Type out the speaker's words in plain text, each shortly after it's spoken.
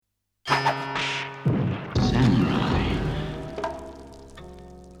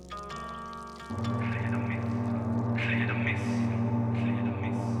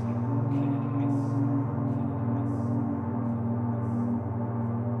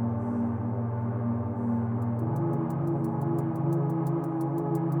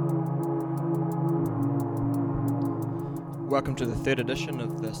Welcome to the third edition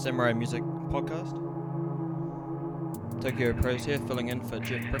of the Samurai Music Podcast. Tokyo Pros here, filling in for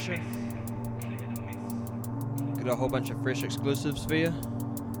Jeff Pressure. Got a whole bunch of fresh exclusives for you.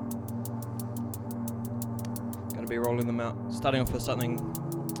 Gonna be rolling them out. Starting off with something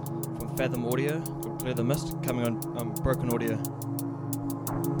from Fathom Audio called Clear the Mist, coming on Broken Audio.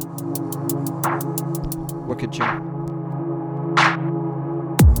 Wicked tune.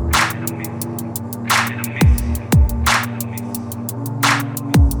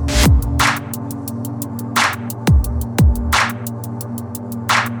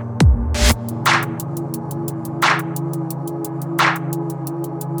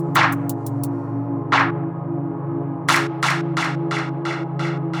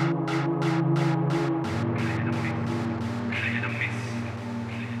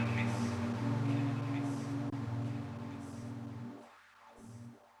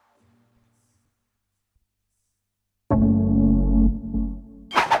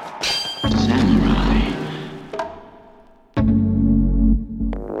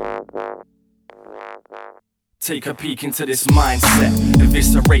 Take a peek into this mindset,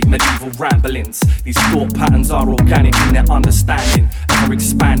 eviscerate medieval ramblings. These thought patterns are organic in their understanding, ever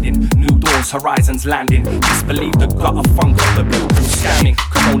expanding, new doors, horizons landing. Disbelieve the gutter funk of the pilgrim scamming.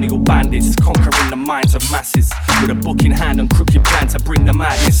 Colonial bandits conquering the minds of masses, with a book in hand and crooked plan to bring the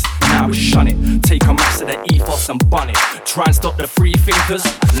madness. Now we shun it, take a mass of the ethos and bun it. Try and stop the free thinkers,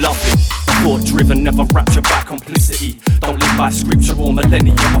 love it. Thought driven, never raptured by complicity. Don't live by scripture or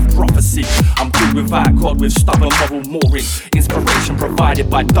millennium of prophecy. I'm good without God, with stubborn moral mooring. Inspiration provided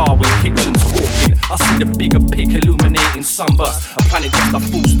by Darwin, Hitchens walking. I see the bigger pic illuminating sunburst. A planet just a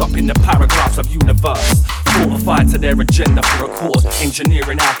full stop in the paragraphs of universe. Fortified to their agenda for a cause.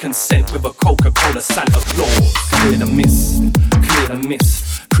 Engineering our consent with a Coca-Cola Santa Claus. Clear the mist, clear the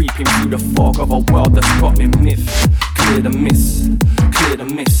mist. Creeping through the fog of a world that's got me myth. Clear the mist, clear the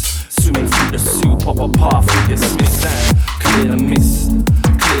mist. Swimming through the soup of a path we dismiss. Clear the mist,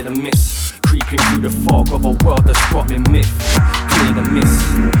 clear the mist. Creeping through the fog of a world that's got me myth. Clear the mist,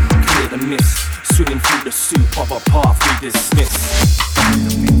 clear the mist. Swimming through the soup of a path we dismiss.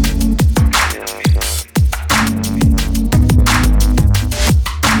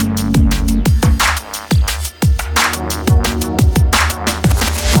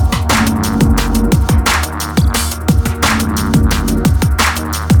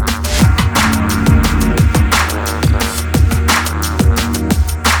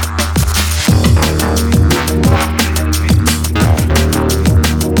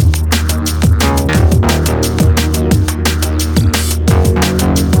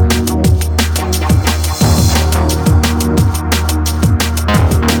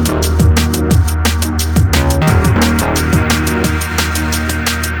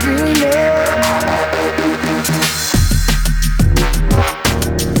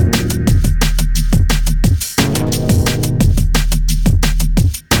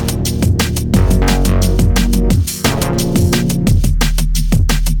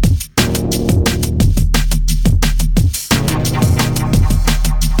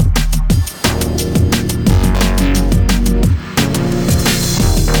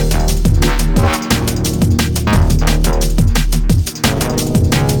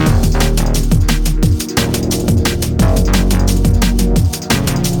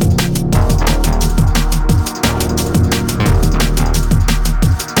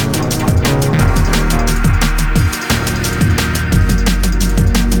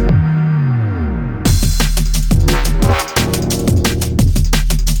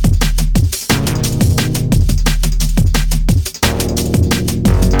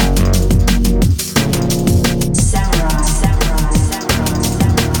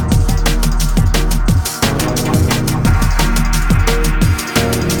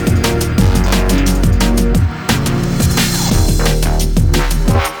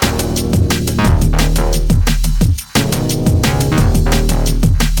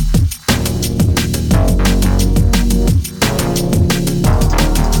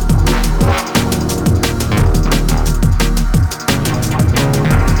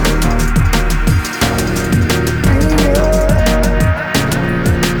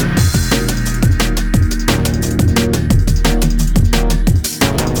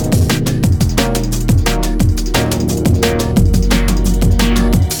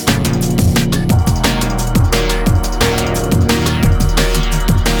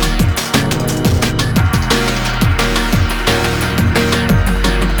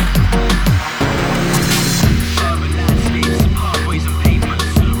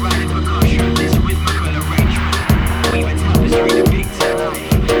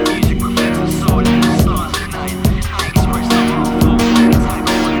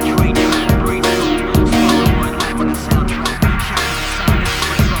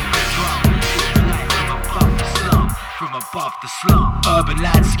 the slum. Urban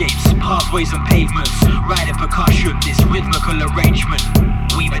landscapes, pathways and pavements, riding percussion, this rhythmical arrangement.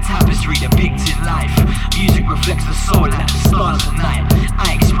 Weave a tapestry depicting life. Music reflects the soul like the stars at night.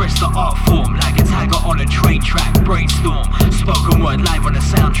 I express the art form like a tiger on a train track. Brainstorm, spoken word live on a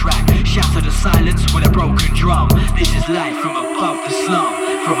soundtrack. Shatter the silence with a broken drum. This is life from above the slum,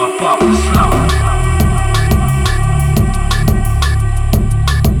 from above the slum.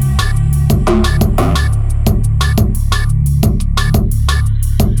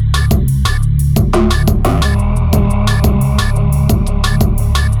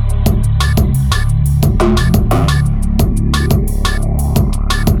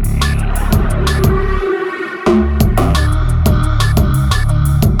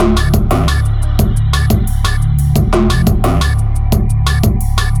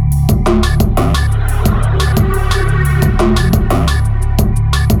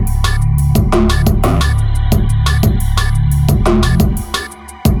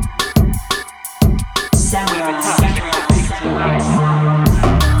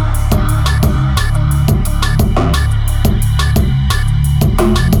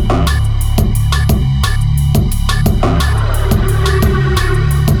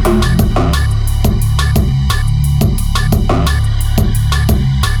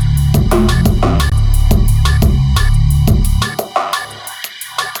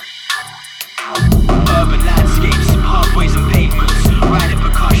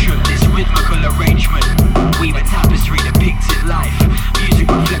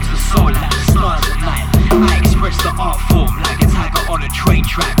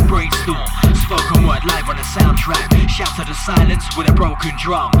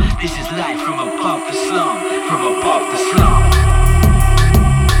 Drum. This is life from above the slum, from above the slum.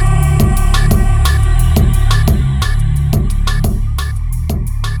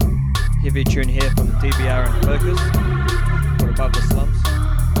 Heavy tune here from DBR and Focus, from above the slums.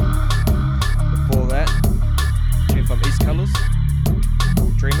 Before that, tune from East Colours,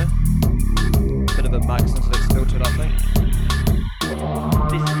 called Dreamer. Bit of a Mark Syntax feel to it, I think.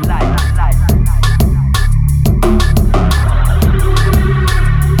 This is life.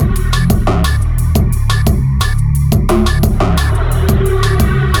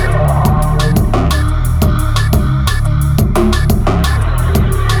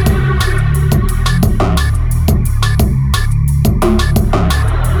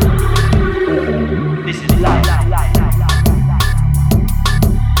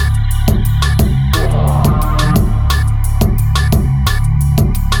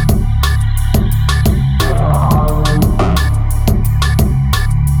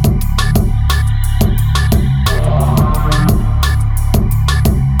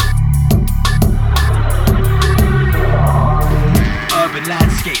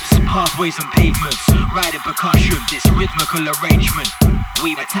 Pathways and pavements, riding percussion, this rhythmical arrangement.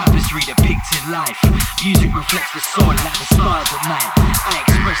 Weave a tapestry depicting life. Music reflects the soul like the stars at night. I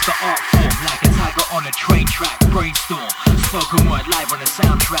express the art form like a tiger on a train track. Brainstorm, spoken word live on a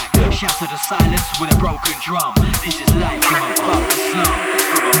soundtrack. Shatter the silence with a broken drum. This is life from above the slum,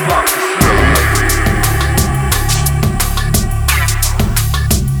 from above the slum.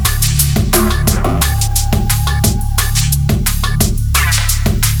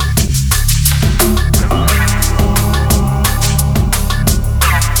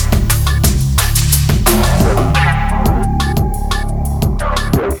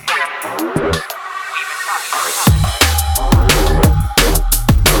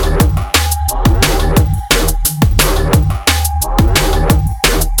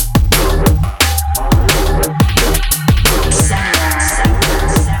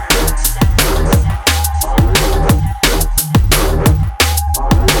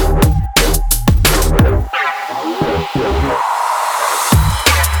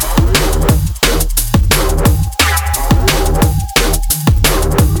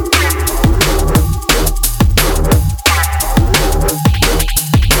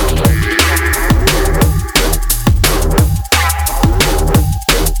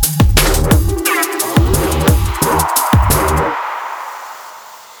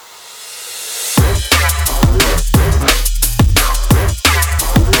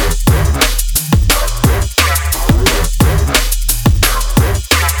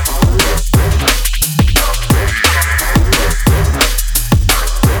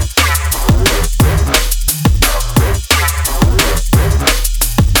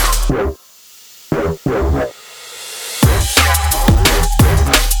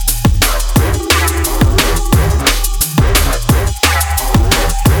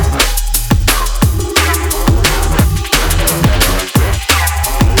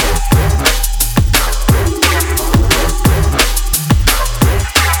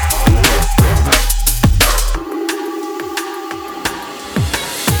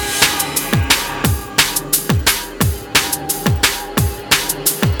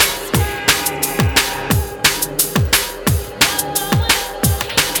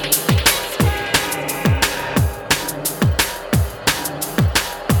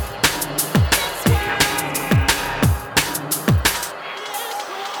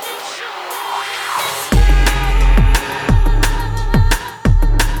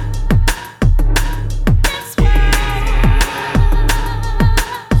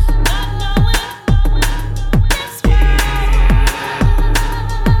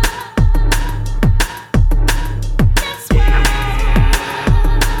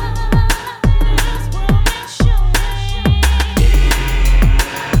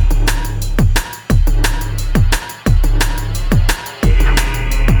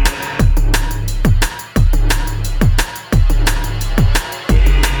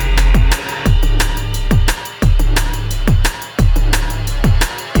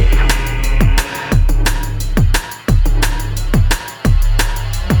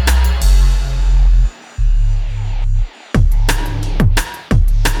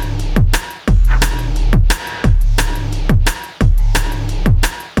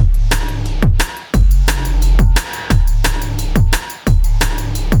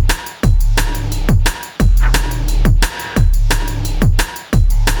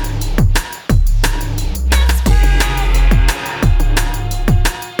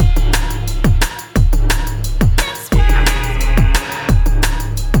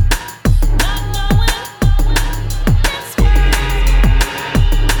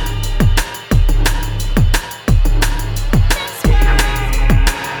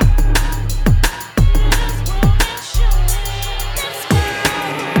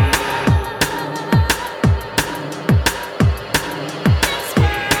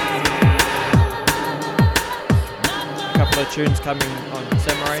 tunes coming on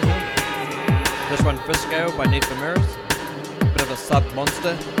Samurai Hill. This one, Fiscale by Need for Mirrors. Bit of a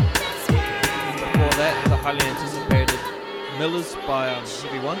sub-monster. Before that, the highly anticipated Millers by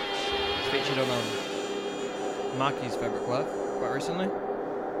Heavy One. It's featured on Marky's Fabric Live quite recently.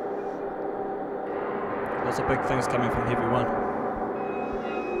 Lots of big things coming from Heavy One.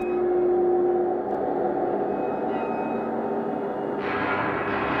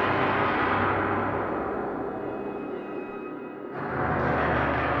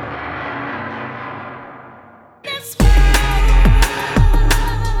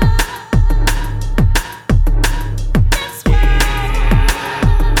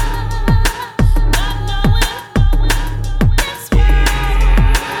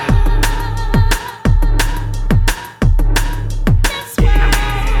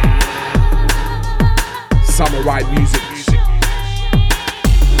 Samurai music.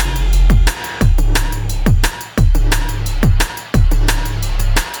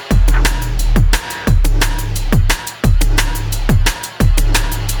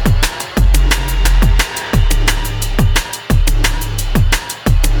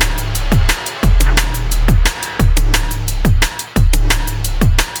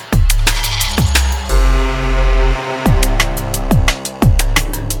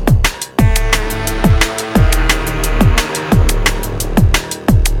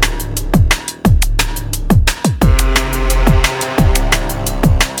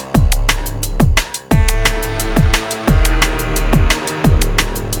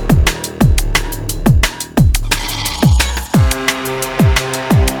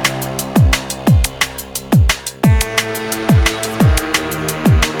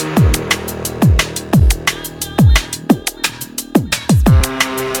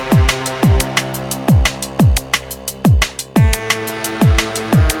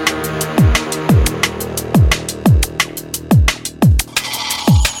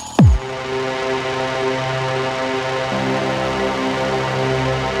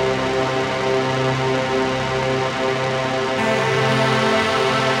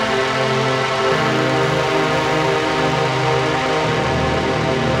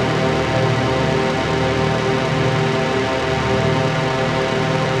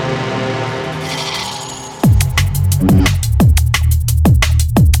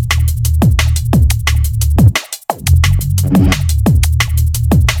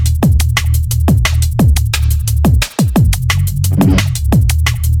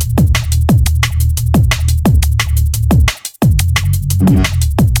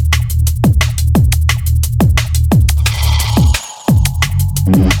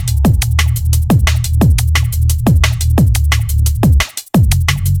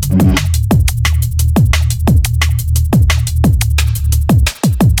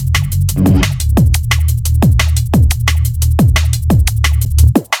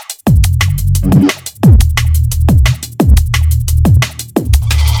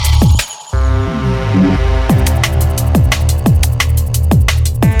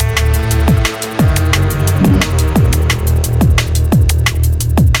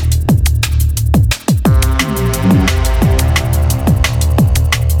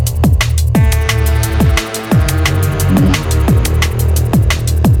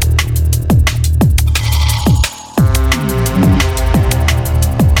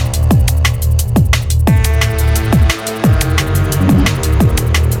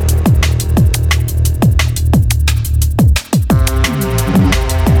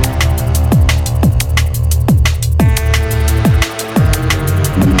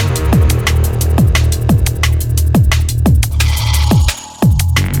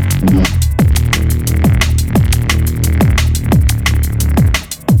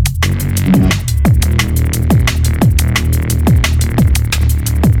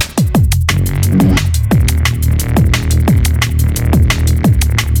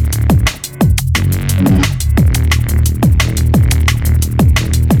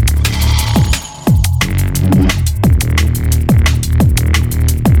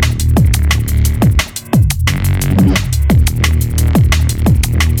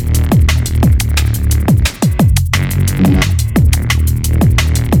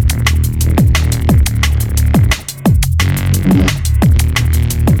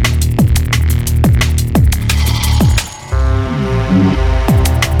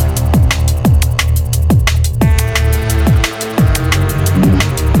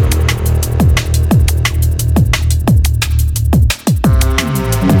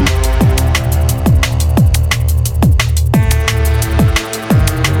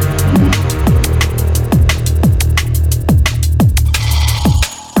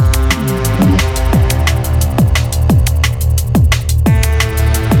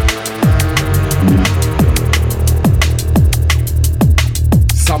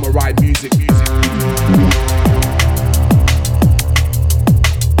 the right music.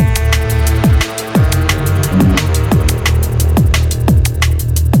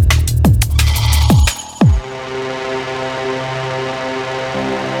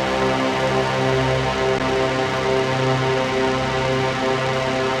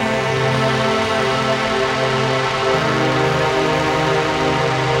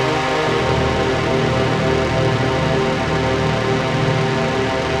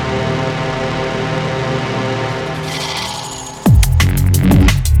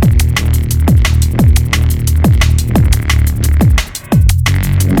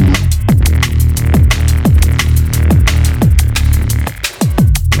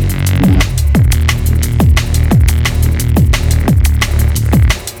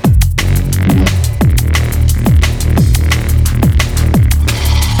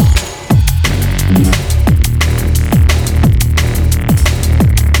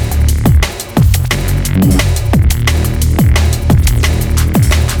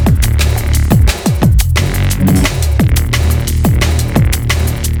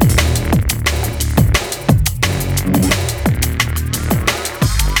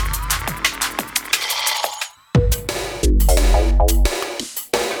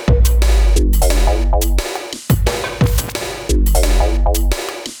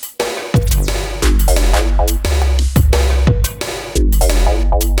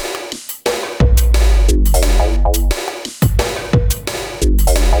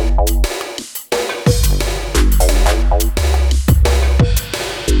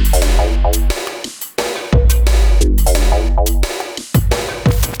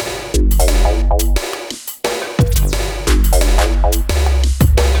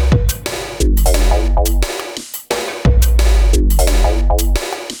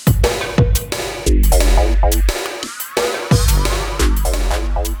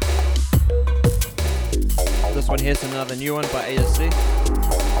 Here's another new one by ASC,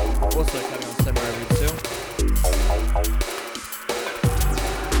 also coming on Samurai Red Seal.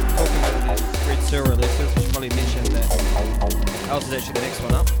 Talking about these Red Seal releases, we should probably mention that ours is actually the next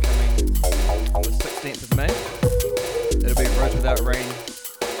one up, coming on the 16th of May. It'll be Road Without Rain,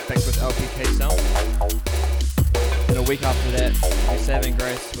 back with LPK Sound. Then a week after that, we'll be Saving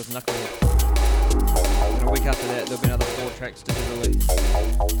Grace with Knucklehead. Then a week after that, there'll be another 4 tracks digitally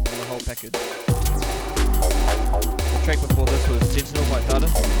in the whole package. The track before this was Sentinel by Dada. A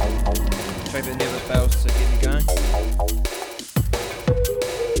track that never fails to get me going.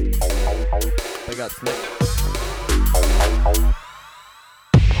 Big ups, Nick.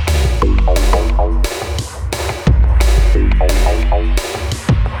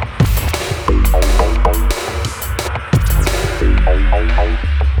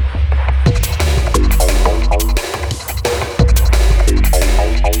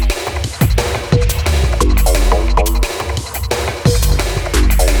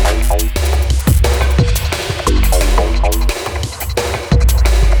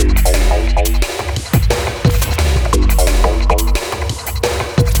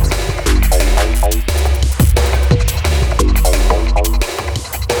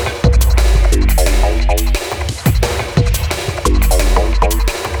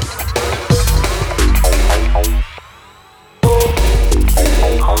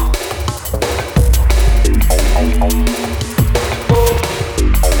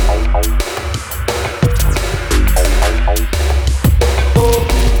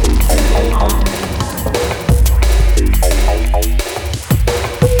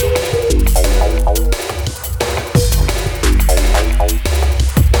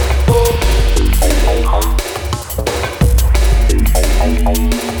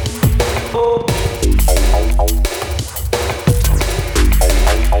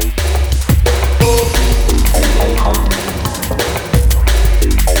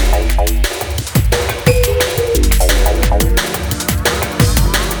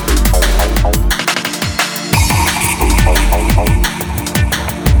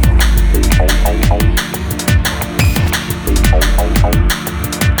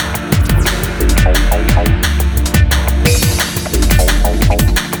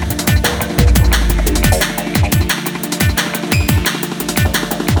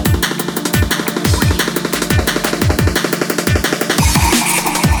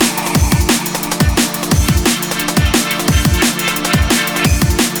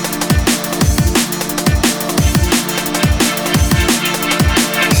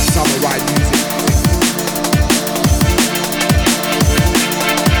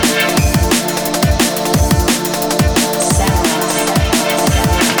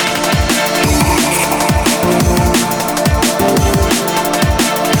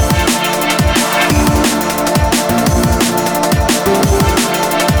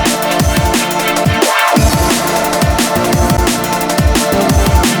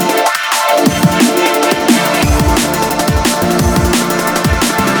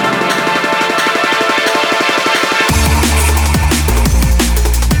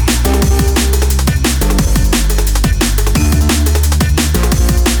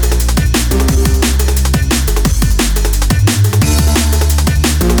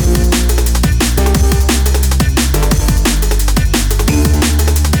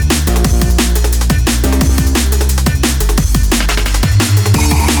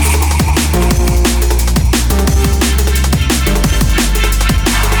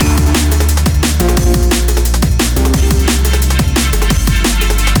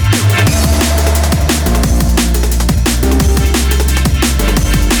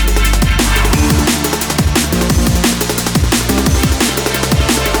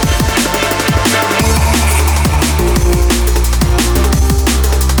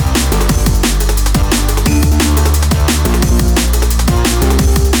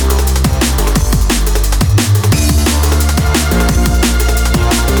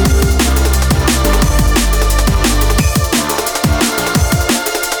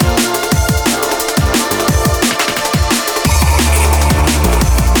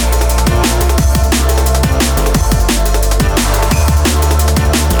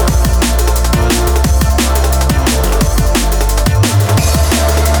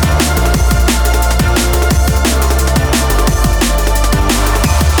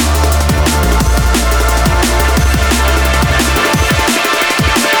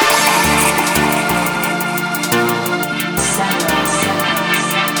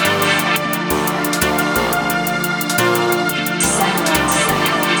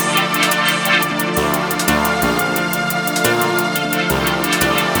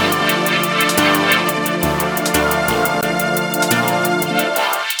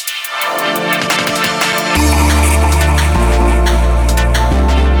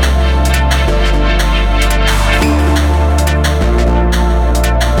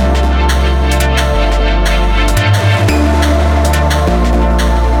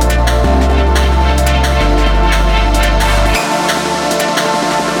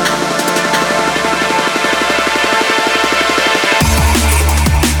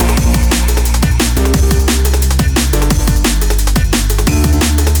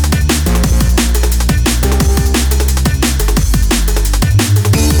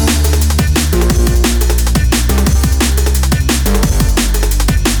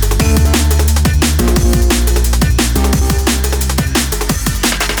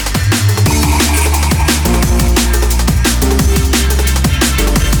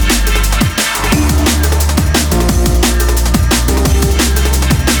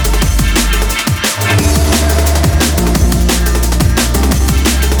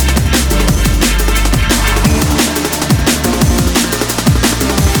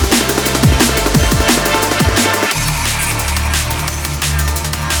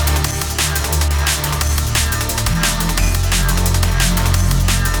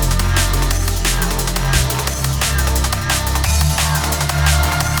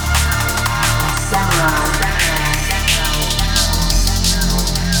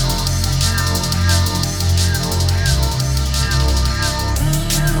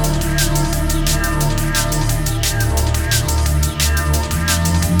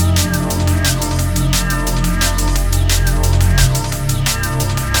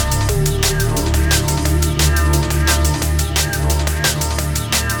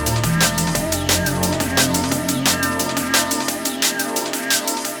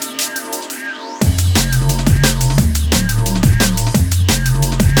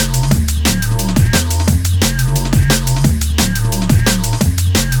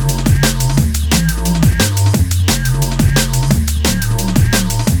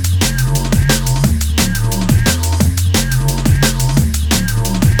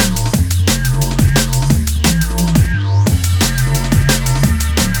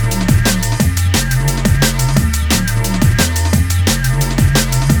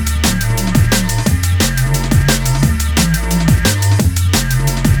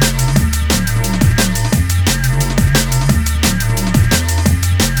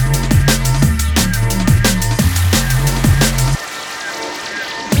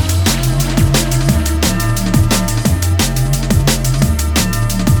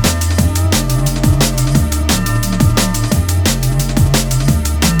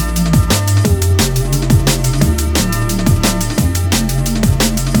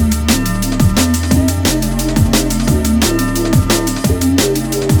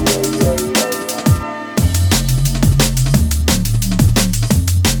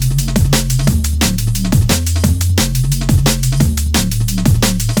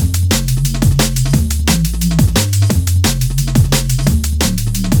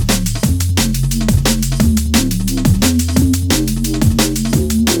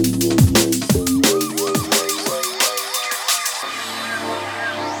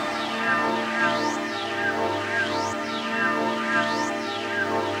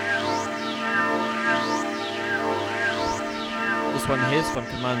 This one here is from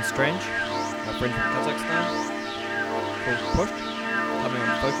Command Strange, my friend from Kazakhstan, called Push, coming on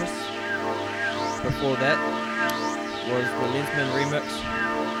Focus. Before that was the Lensman remix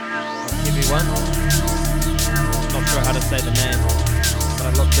of Heavy One. Not sure how to say the name, but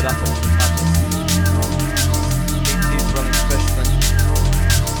I looked it up and it's hard. BT's running special and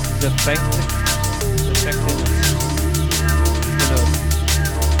Defected. Who knows?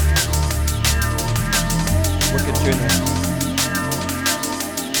 Wicked tune there.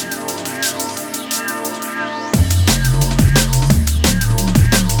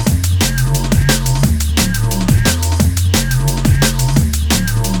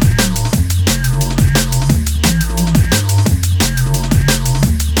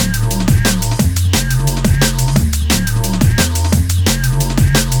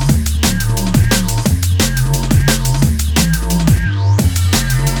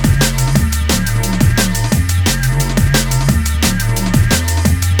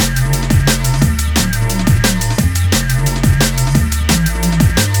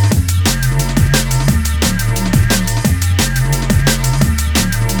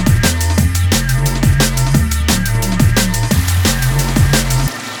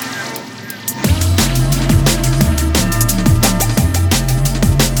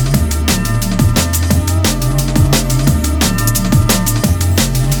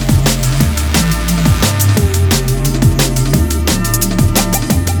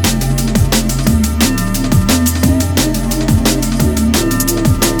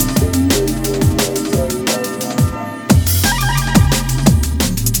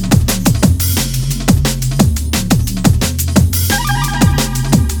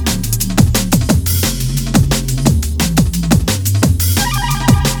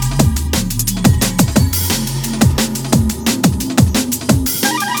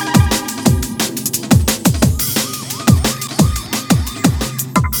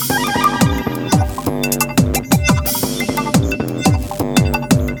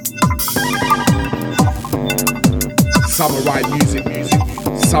 Samurai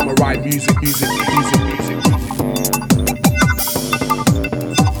music.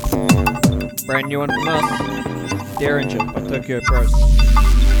 Brand new one from us, Derringer by Tokyo Pros.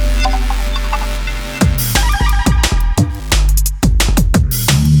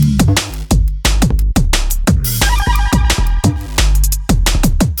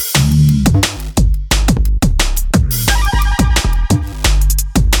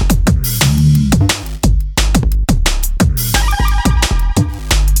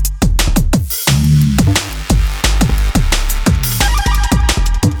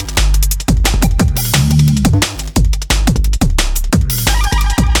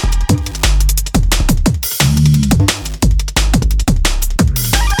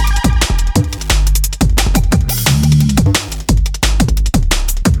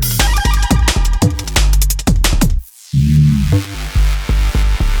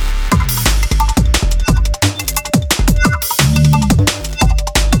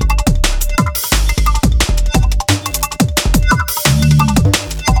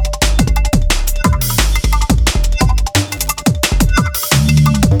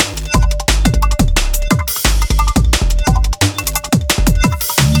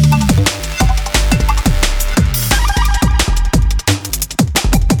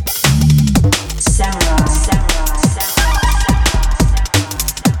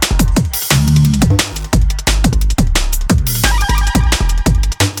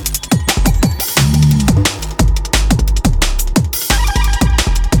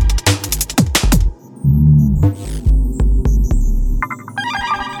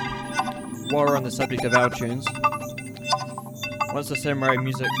 Subject of our tunes. Once the Samurai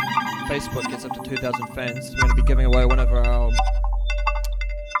Music Facebook gets up to 2,000 fans, we're going to be giving away one of our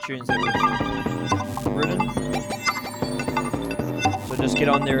tunes that we've written. So just get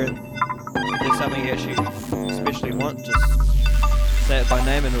on there, and if there's something you actually especially want, just say it by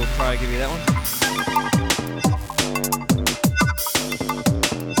name and we'll try to give you that one.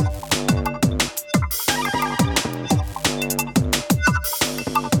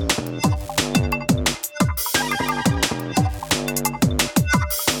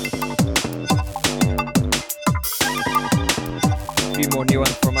 More new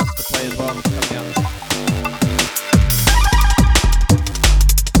ones from us to play as well coming up.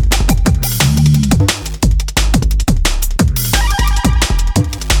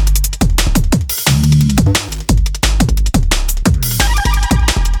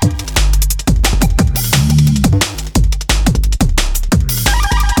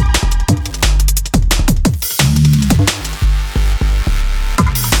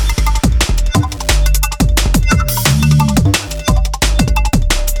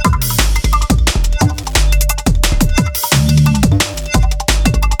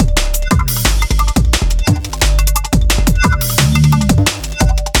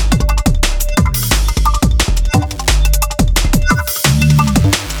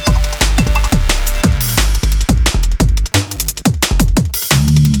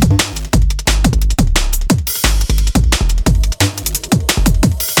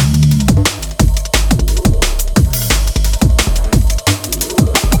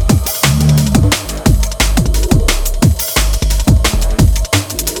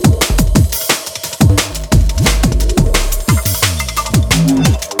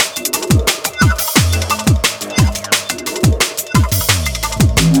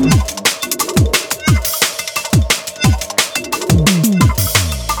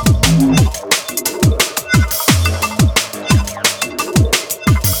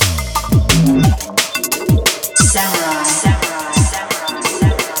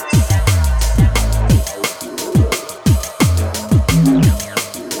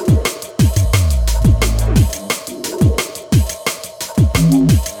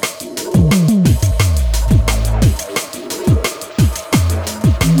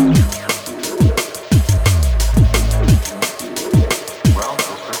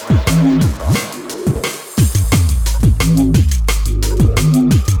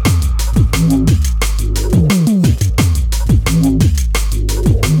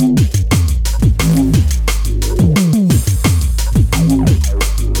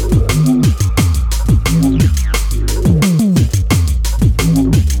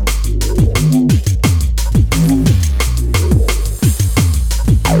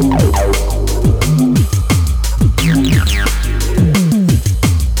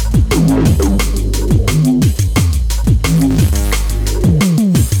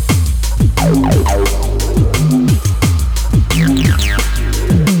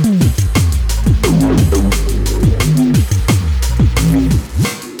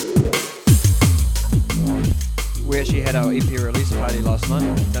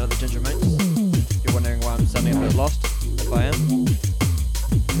 Dynamite down at the Ginger Mates. If you're wondering why I'm sounding a bit lost, if I am.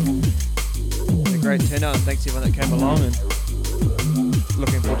 It's a great turnout and thanks to everyone that came along and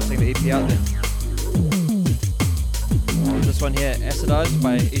looking forward to seeing the EP out there. This one here, Acidized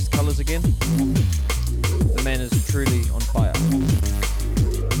by East Colours again. The man is truly on fire.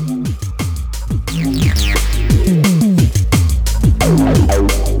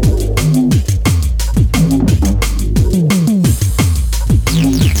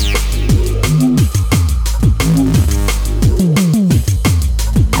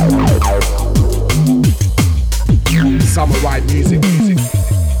 Samurai music.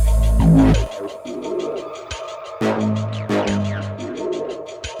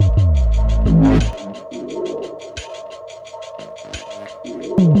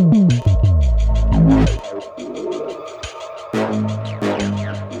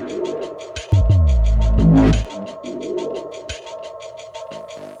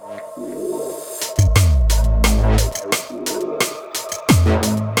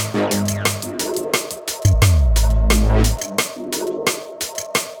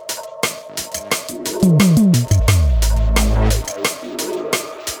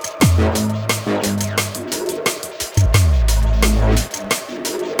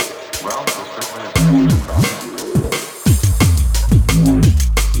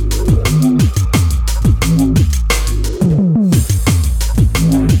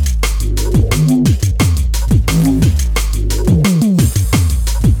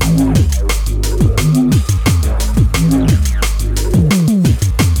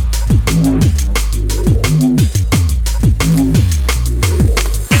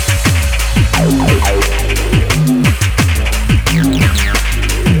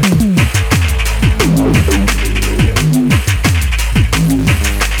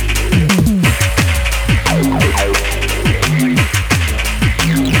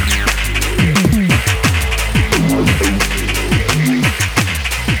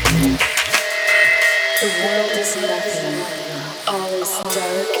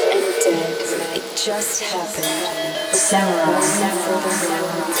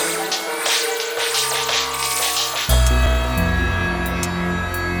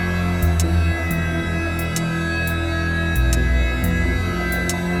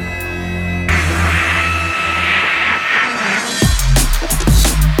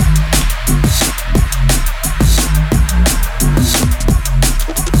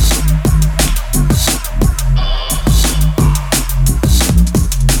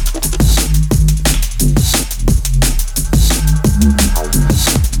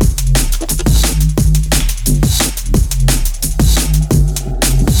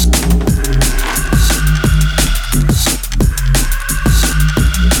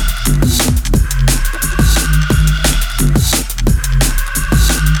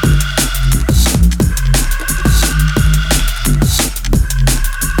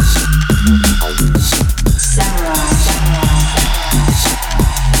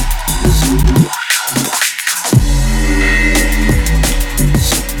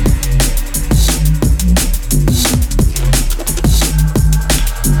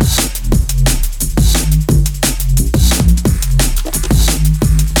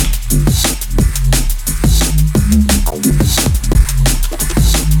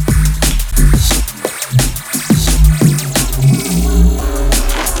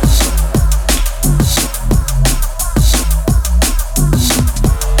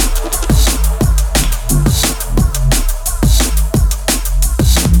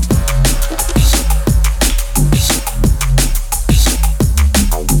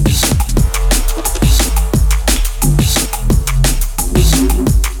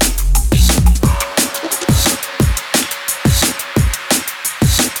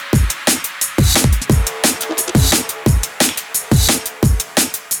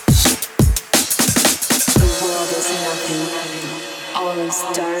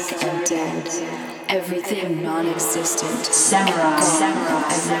 Everything non-existent. Samurai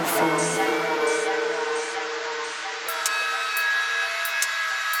and their form.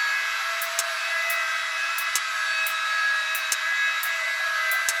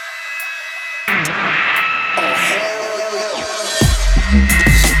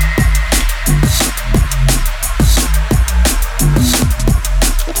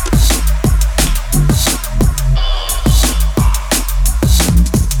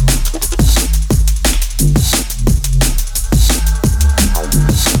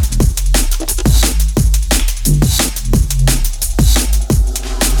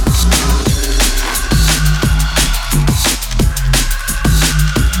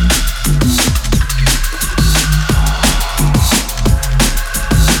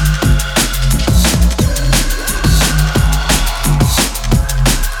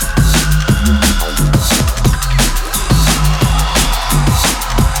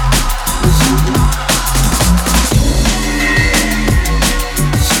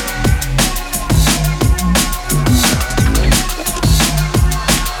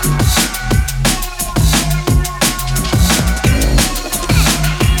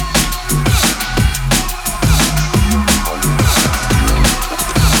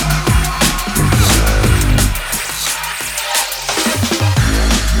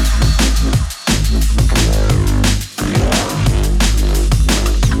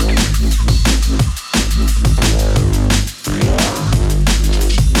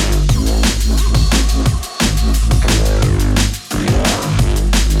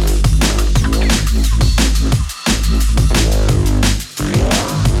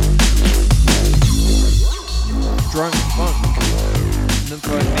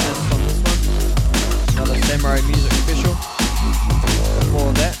 Info Menace on this one. Another Samurai Music special.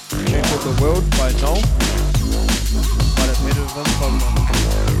 Before that, a tune called The World by Noel. Might have heard of him from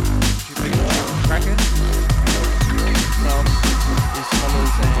Cracker. Well, these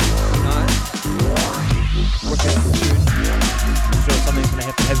fellas and Nice. Wicked tune. I'm sure something's gonna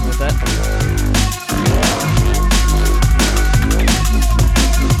have to happen with that.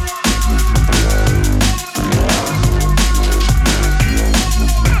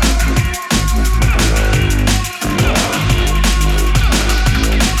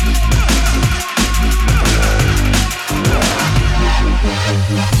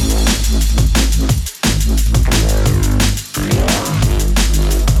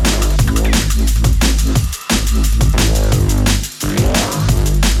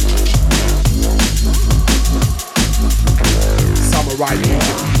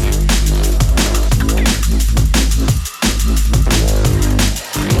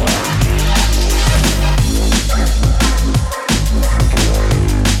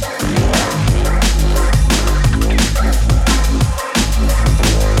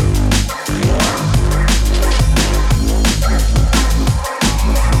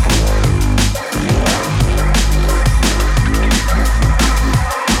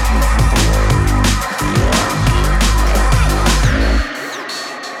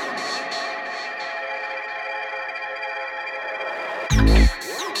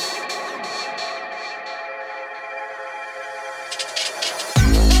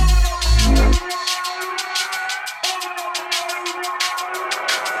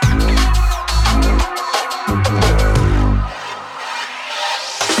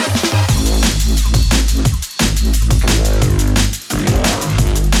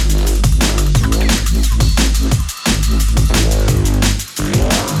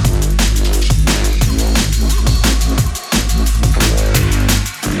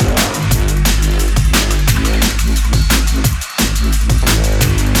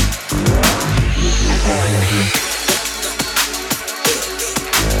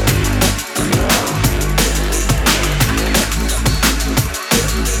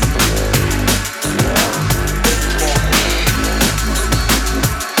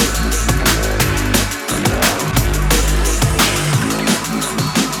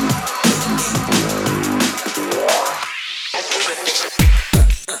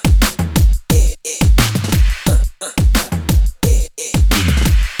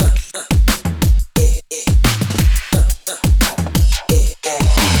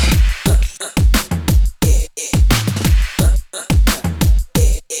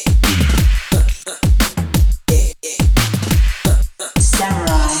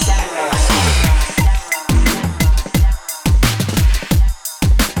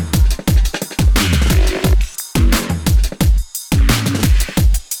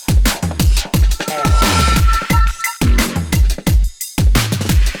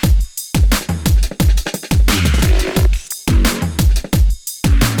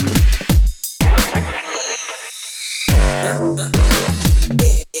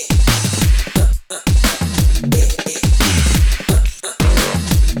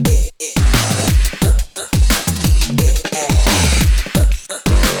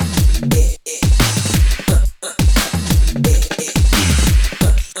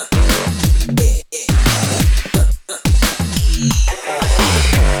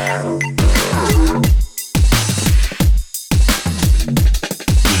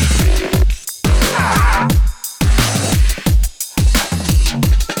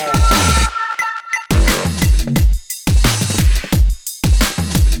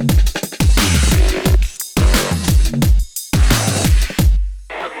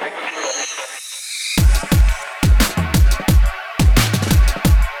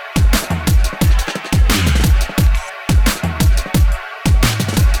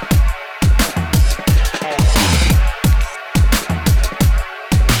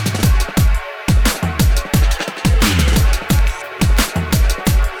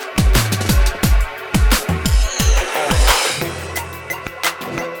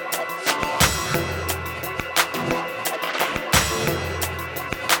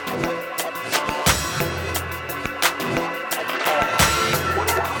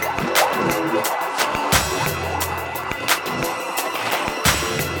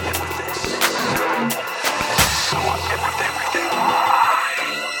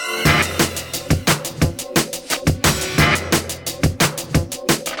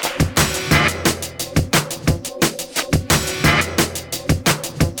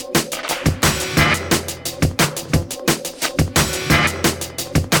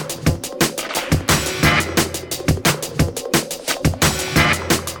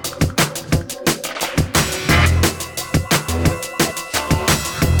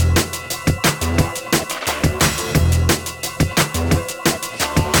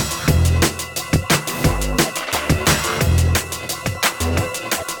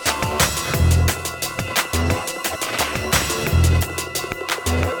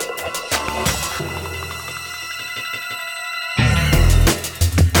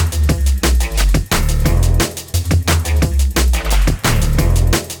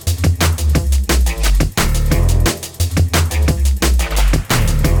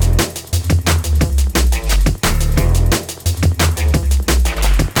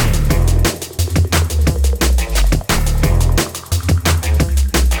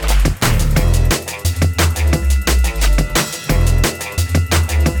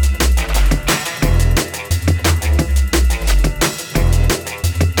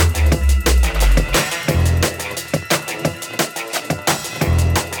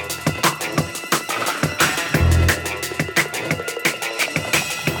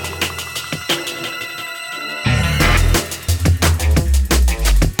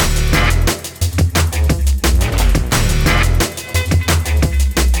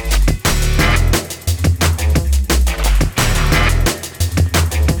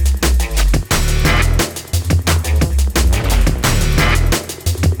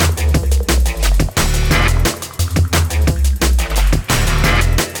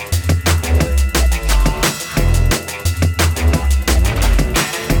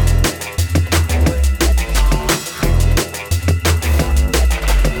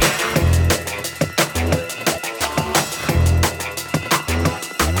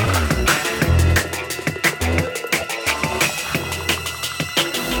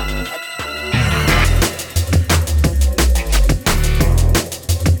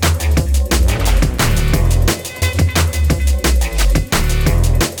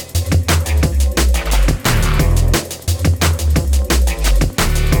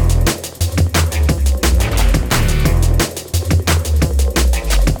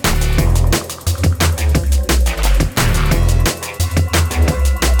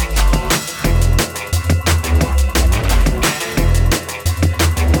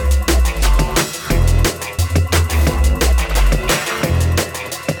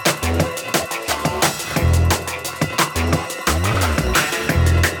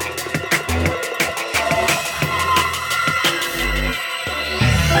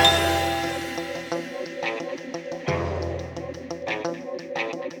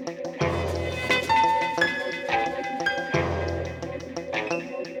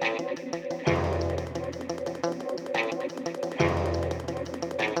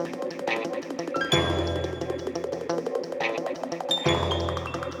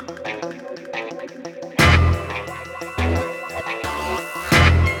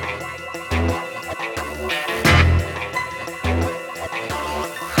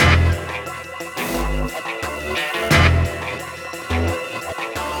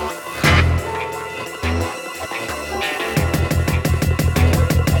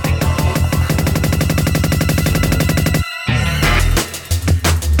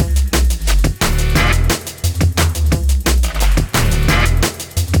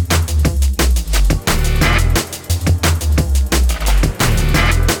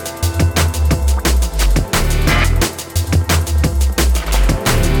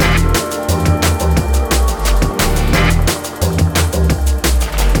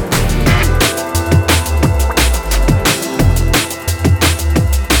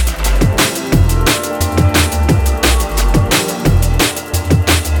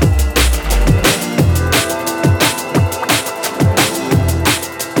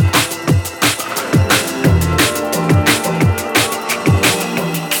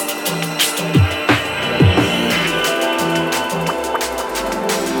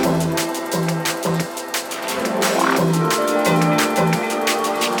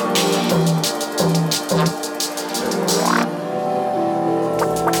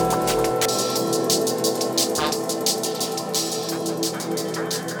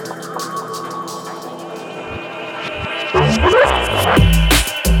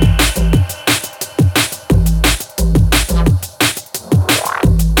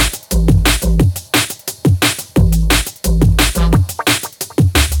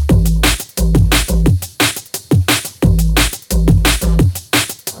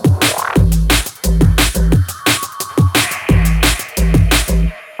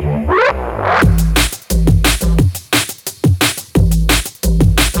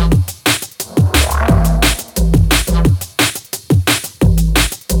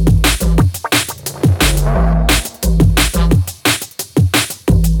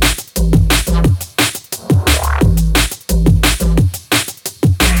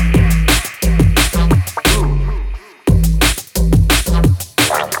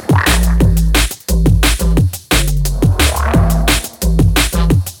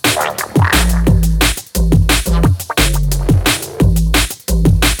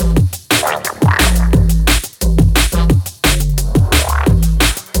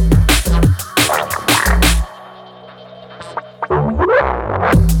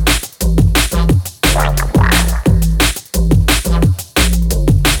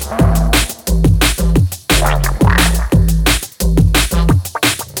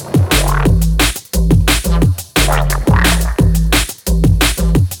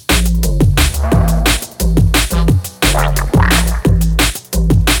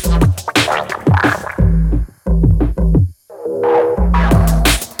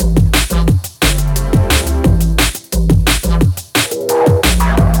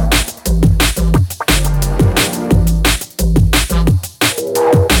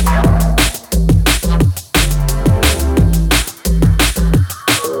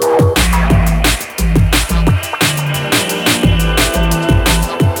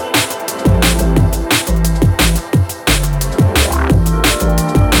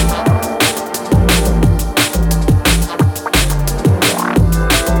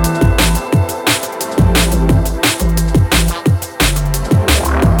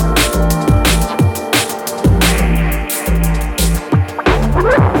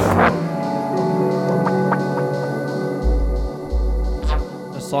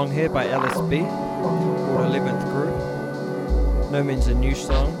 song here by LSB called 11th Groove. No means a new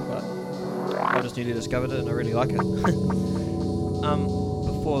song, but I just newly discovered it and I really like it. Before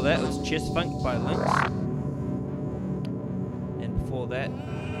that was Chest Funk by Lynx. And before that,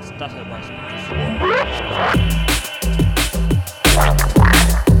 Stutter by Splinter.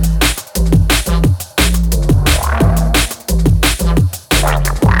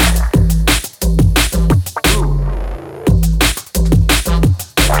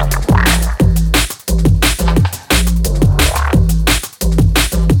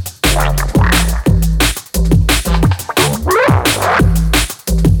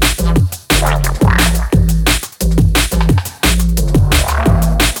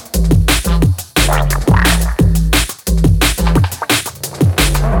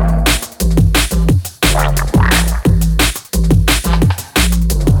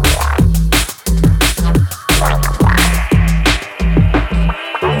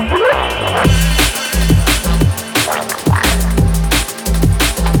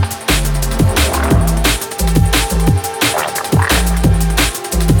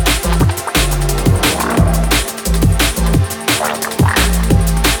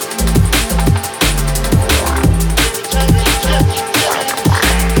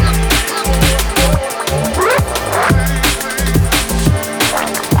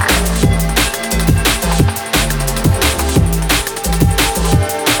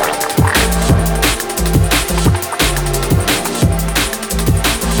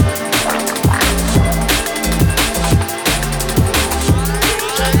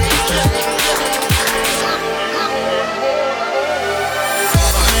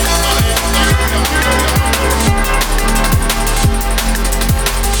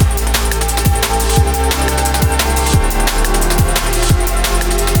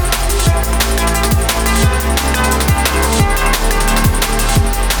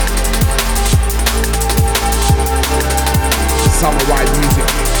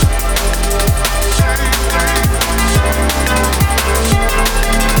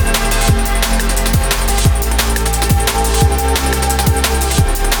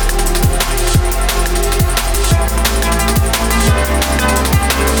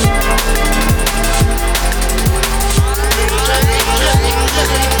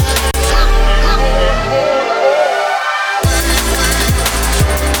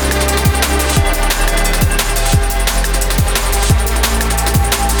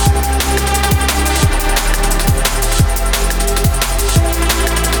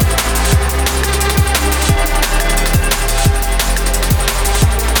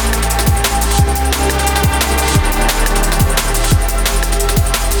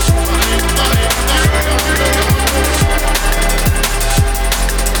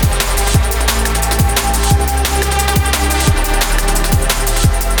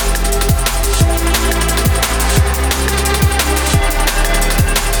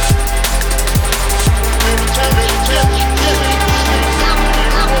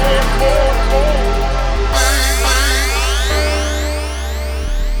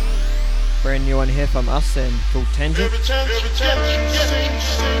 From us and Full Tangent. So it's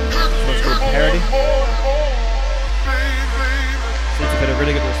called Parody. Seems to get a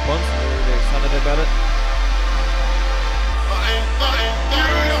really good response. I'm really excited about it.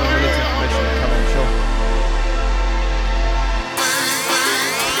 Some really good information to come, I'm sure.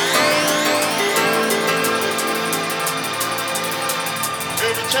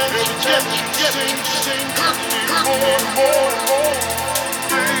 Every time you sing,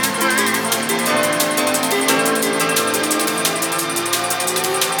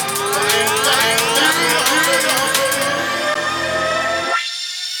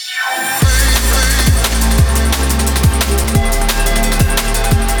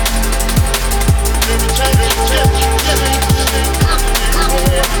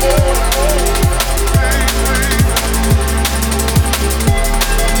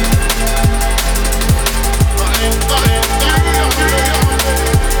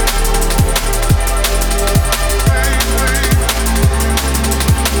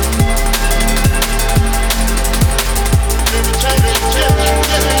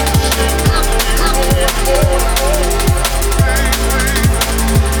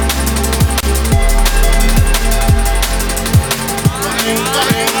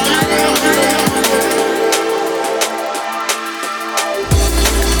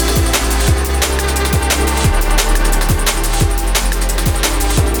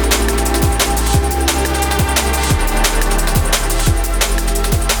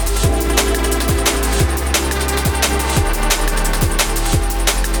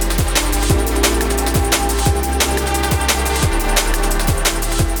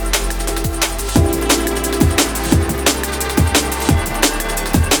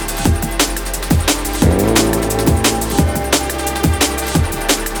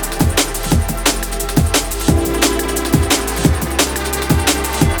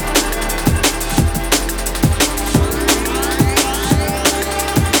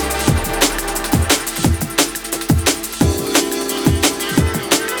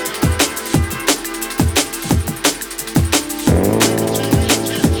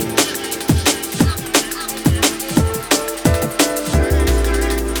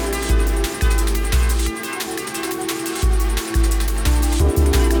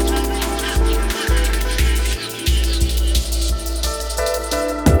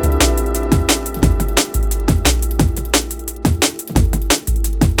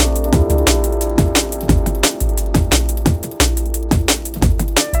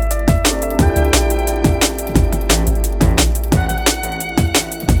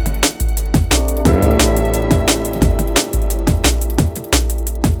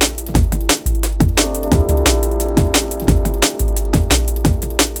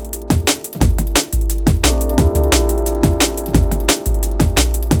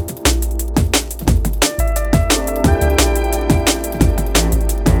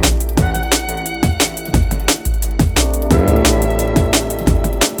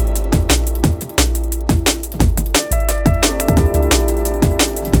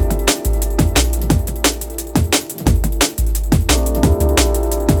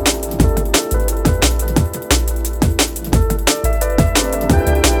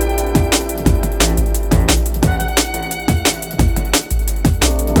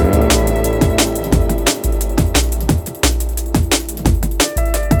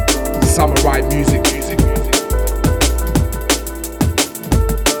 Samurai music.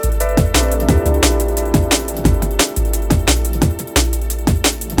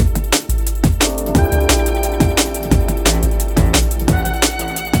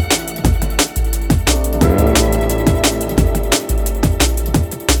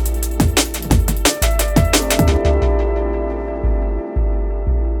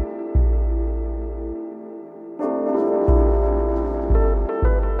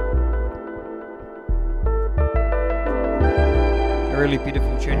 Really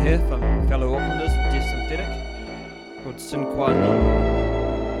beautiful tune here from fellow Aucklanders, Death Synthetic, called Sin Qua Non.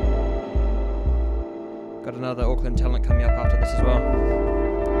 Got another Auckland talent coming up after this as well.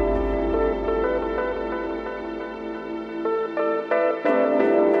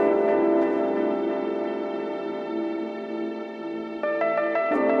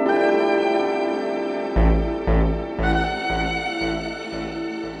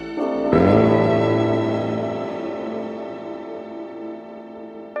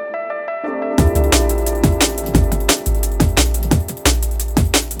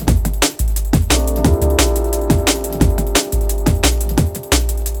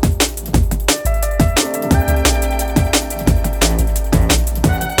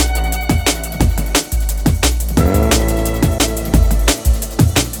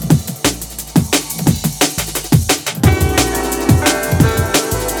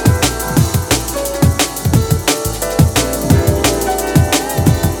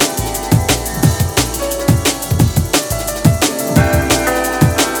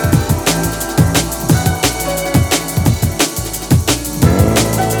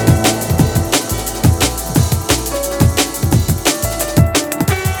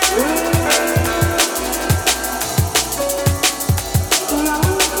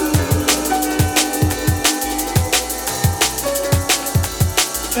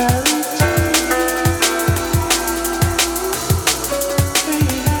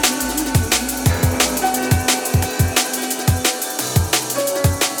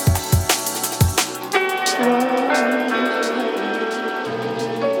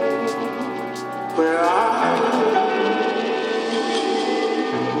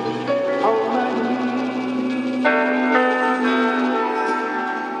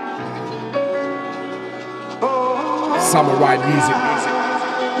 Samurai music.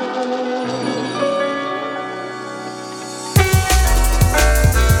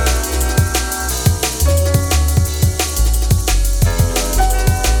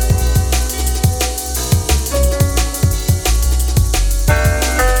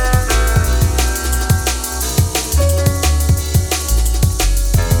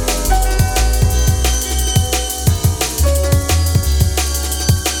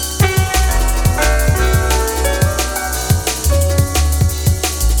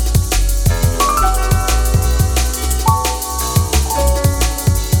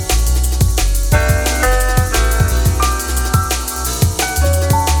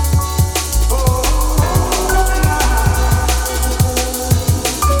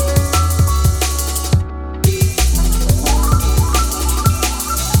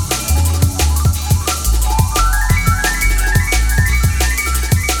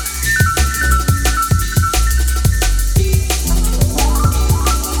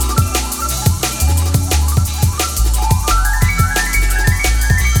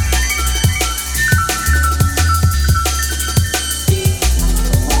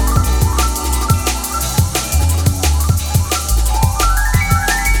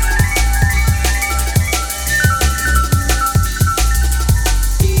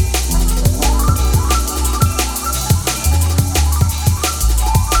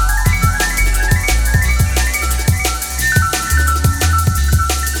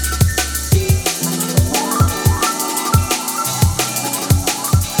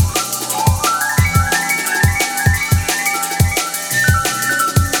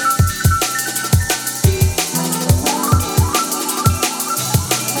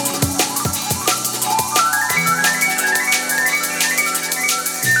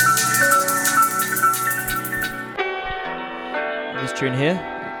 Tune here,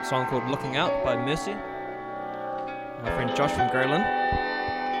 a song called Looking Out by Mercy. My friend Josh from Greyland.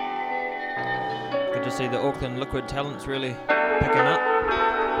 Good to see the Auckland liquid talents really picking up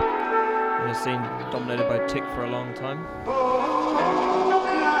in a scene dominated by tech for a long time.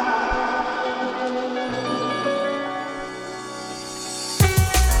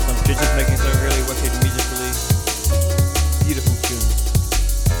 Some producers making some really wicked, musically beautiful tunes.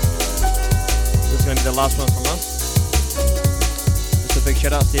 This is going to be the last one from us. A big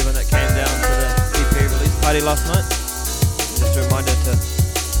shout out to everyone that came down to the EP release party last night. Just a reminder to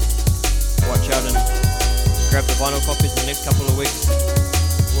vinyl copies in the next couple of weeks.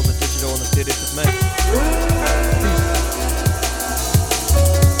 All the digital on the 30th of May.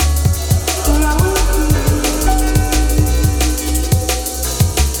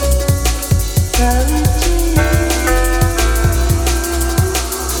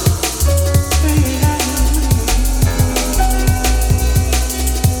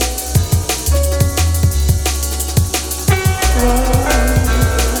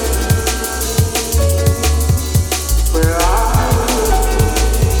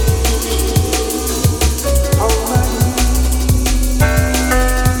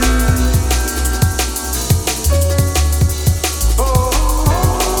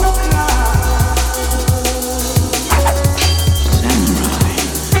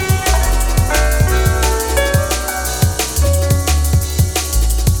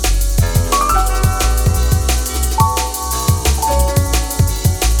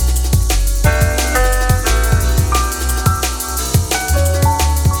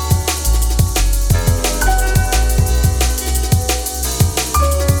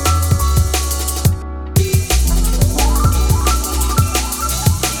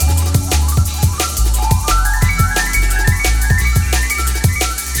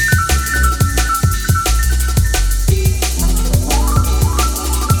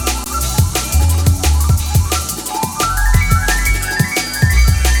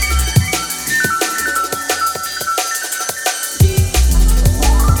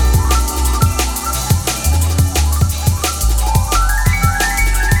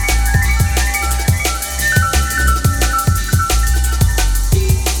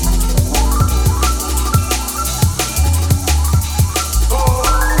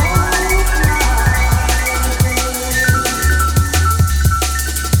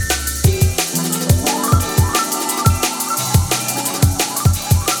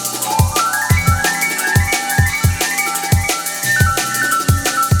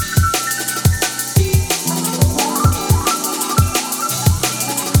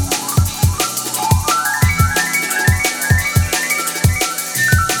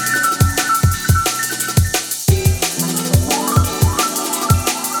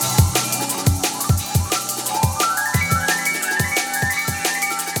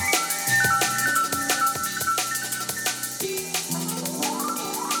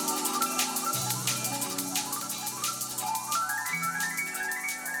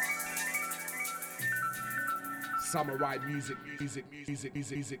 Samurai music, music, music,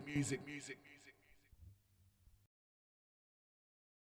 music, music, music, music.